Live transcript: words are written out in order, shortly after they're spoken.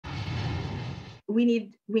we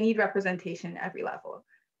need representation at every level.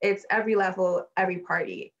 It's every level, every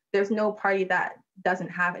party. There's no party that doesn't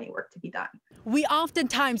have any work to be done. We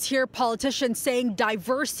oftentimes hear politicians saying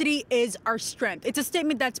diversity is our strength. It's a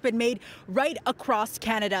statement that's been made right across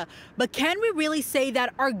Canada. But can we really say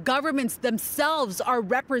that our governments themselves are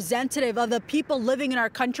representative of the people living in our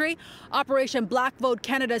country? Operation Black Vote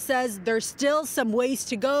Canada says there's still some ways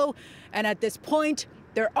to go. And at this point,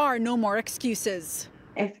 there are no more excuses.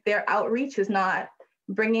 If their outreach is not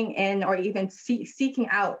bringing in or even seeking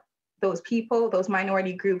out those people, those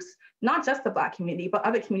minority groups, not just the Black community, but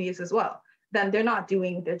other communities as well, then they're not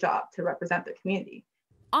doing their job to represent their community.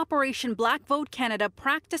 Operation Black Vote Canada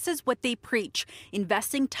practices what they preach,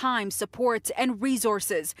 investing time, support, and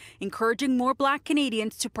resources, encouraging more Black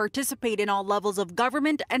Canadians to participate in all levels of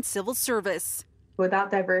government and civil service.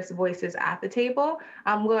 Without diverse voices at the table,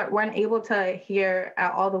 we're unable to hear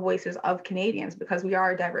all the voices of Canadians because we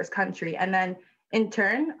are a diverse country. And then in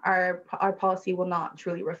turn, our policy will not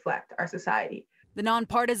truly reflect our society. The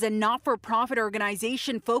nonpartisan not-for-profit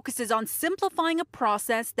organization focuses on simplifying a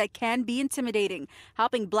process that can be intimidating,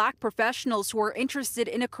 helping Black professionals who are interested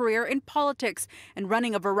in a career in politics and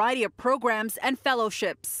running a variety of programs and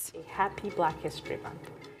fellowships. Happy Black History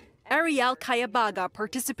Month. Ariel Kayabaga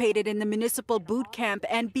participated in the municipal boot camp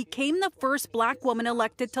and became the first Black woman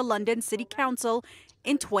elected to London City Council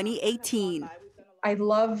in 2018. I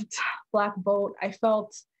loved Black Vote. I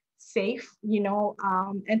felt safe,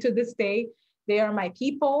 and to this day, they are my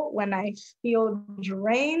people when I feel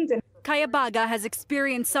drained. Kayabaga has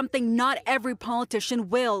experienced something not every politician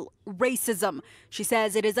will: racism. She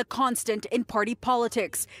says it is a constant in party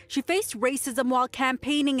politics. She faced racism while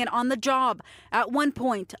campaigning and on the job. At one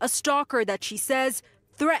point, a stalker that she says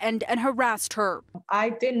threatened and harassed her.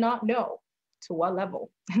 I did not know to what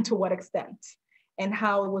level and to what extent and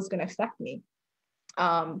how it was going to affect me.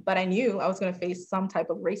 But I knew I was going to face some type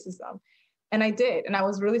of racism. And I did. And I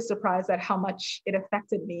was really surprised at how much it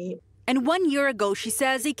affected me. And 1 year ago, she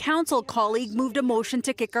says a council colleague moved a motion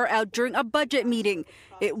to kick her out during a budget meeting.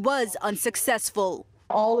 It was unsuccessful.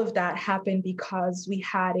 All of that happened because we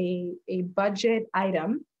had a budget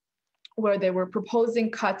item where they were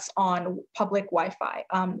proposing cuts on public Wi-Fi,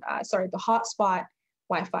 the hotspot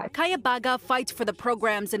Wi-Fi. Kayabaga fights for the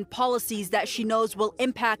programs and policies that she knows will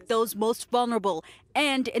impact those most vulnerable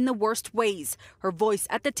and in the worst ways. Her voice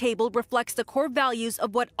at the table reflects the core values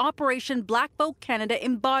of what Operation Black Vote Canada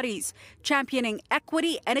embodies, championing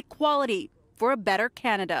equity and equality for a better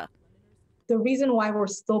Canada. The reason why we're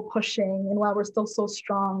still pushing and why we're still so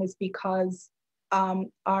strong is because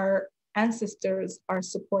our ancestors are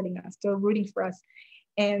supporting us. They're rooting for us.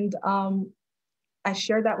 And I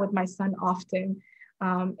share that with my son often.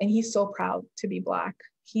 And he's so proud to be Black.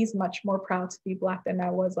 He's much more proud to be Black than I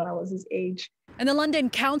was when I was his age. And the London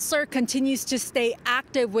councillor continues to stay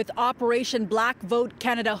active with Operation Black Vote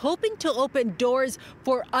Canada, hoping to open doors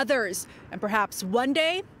for others and perhaps one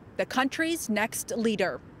day the country's next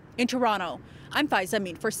leader. In Toronto, I'm Faiza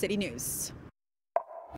Amin for City News.